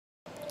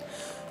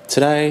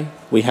Today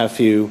we have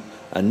for you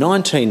a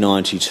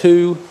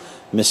 1992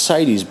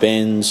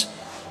 Mercedes-Benz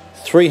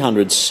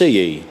 300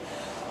 CE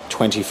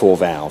 24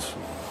 valve.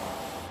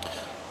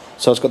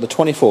 So it's got the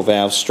 24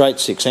 valve straight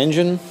 6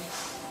 engine.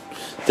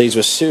 These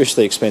were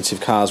seriously expensive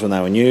cars when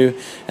they were new,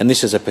 and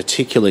this is a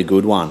particularly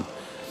good one.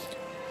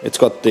 It's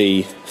got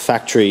the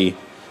factory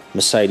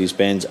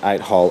Mercedes-Benz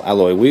 8-hole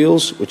alloy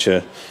wheels, which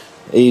are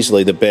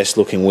easily the best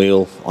looking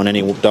wheel on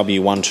any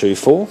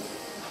W124.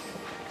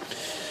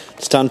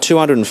 It's done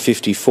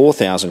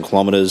 254,000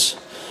 kilometres,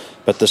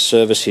 but the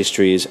service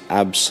history is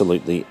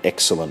absolutely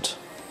excellent.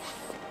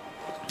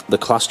 The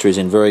cluster is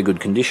in very good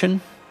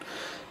condition.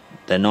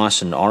 They're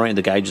nice and orange.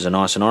 The gauges are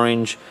nice and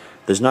orange.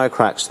 There's no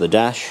cracks to the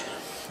dash,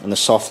 and the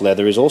soft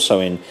leather is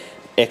also in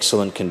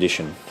excellent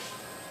condition.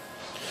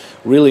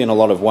 Really, in a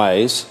lot of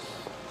ways,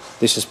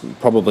 this is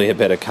probably a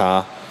better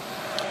car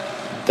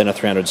than a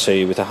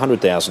 300C with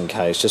 100,000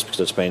 Ks, just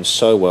because it's been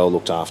so well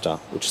looked after,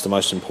 which is the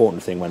most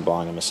important thing when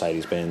buying a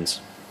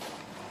Mercedes-Benz.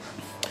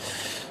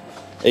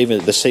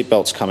 Even the seat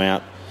belts come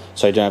out,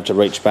 so you don't have to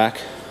reach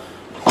back.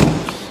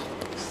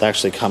 They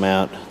actually come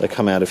out. They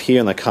come out of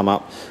here and they come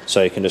up,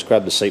 so you can just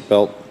grab the seat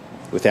belt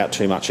without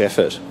too much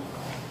effort.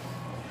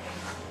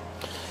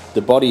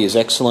 The body is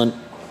excellent.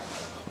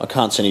 I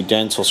can't see any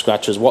dents or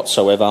scratches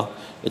whatsoever.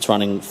 It's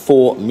running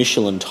 4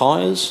 Michelin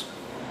tyres.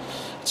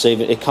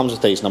 It comes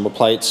with these number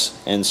plates,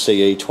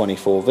 NCE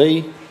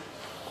 24V.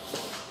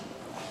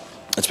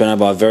 It's been owned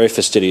by a very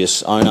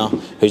fastidious owner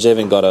who's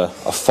even got a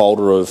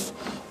folder of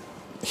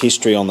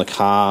history on the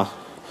car.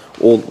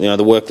 All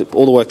the work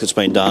that's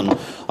been done,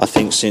 I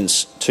think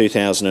since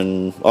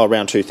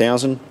around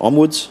 2000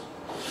 onwards.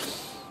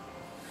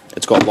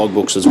 It's got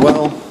logbooks as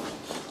well.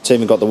 It's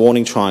even got the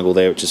warning triangle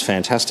there, which is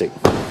fantastic.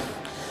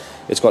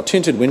 It's got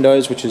tinted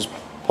windows, which is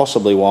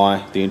possibly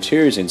why the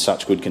interior is in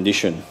such good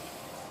condition.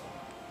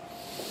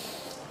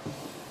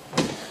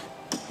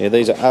 Yeah,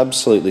 these are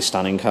absolutely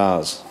stunning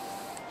cars.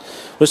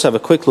 Let's have a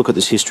quick look at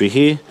this history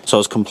here. So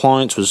its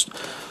compliance was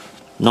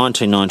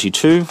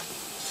 1992.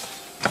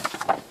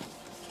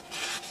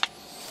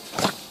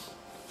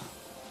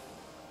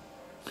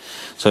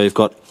 So you've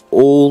got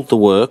all the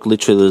work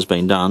literally that has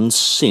been done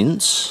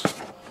since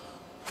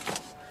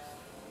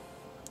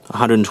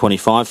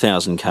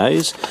 125,000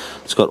 Ks.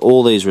 It's got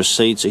all these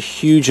receipts, a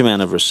huge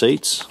amount of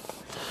receipts.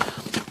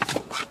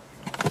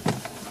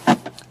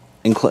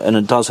 And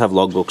it does have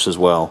logbooks as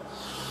well.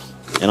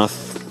 And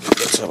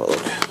let's have a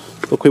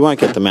look. Look, we won't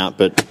get them out,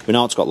 but we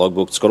know it's got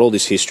logbooks. It's got all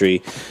this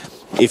history.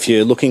 If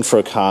you're looking for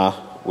a car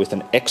with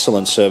an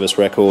excellent service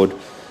record,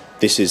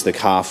 this is the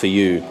car for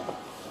you.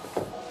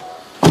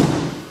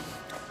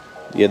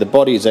 Yeah, the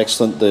body is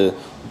excellent. The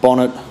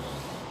bonnet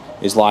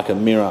is like a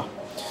mirror.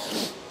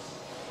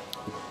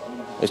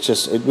 It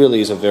really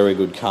is a very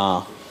good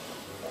car.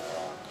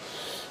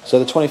 So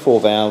the 24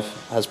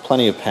 valve has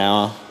plenty of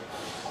power.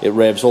 It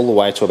revs all the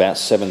way to about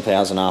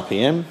 7,000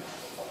 RPM.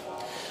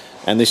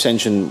 And this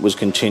engine was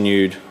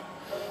continued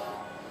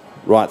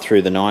right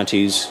through the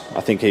 90s. I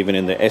think even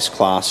in the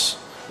S-Class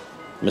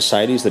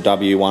Mercedes, the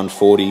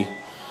W140,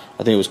 I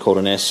think it was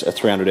called a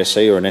 300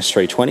 SE or an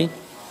S320.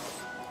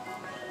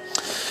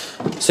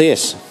 So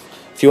yes,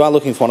 if you are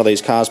looking for one of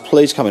these cars,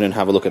 please come in and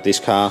have a look at this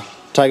car.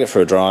 Take it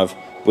for a drive.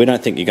 We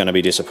don't think you're going to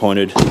be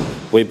disappointed.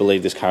 We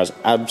believe this car is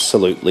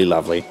absolutely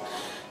lovely.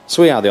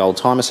 So we are the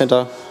Oldtimer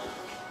Centre.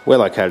 We're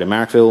located in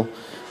Marrickville.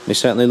 We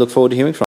certainly look forward to hearing from you.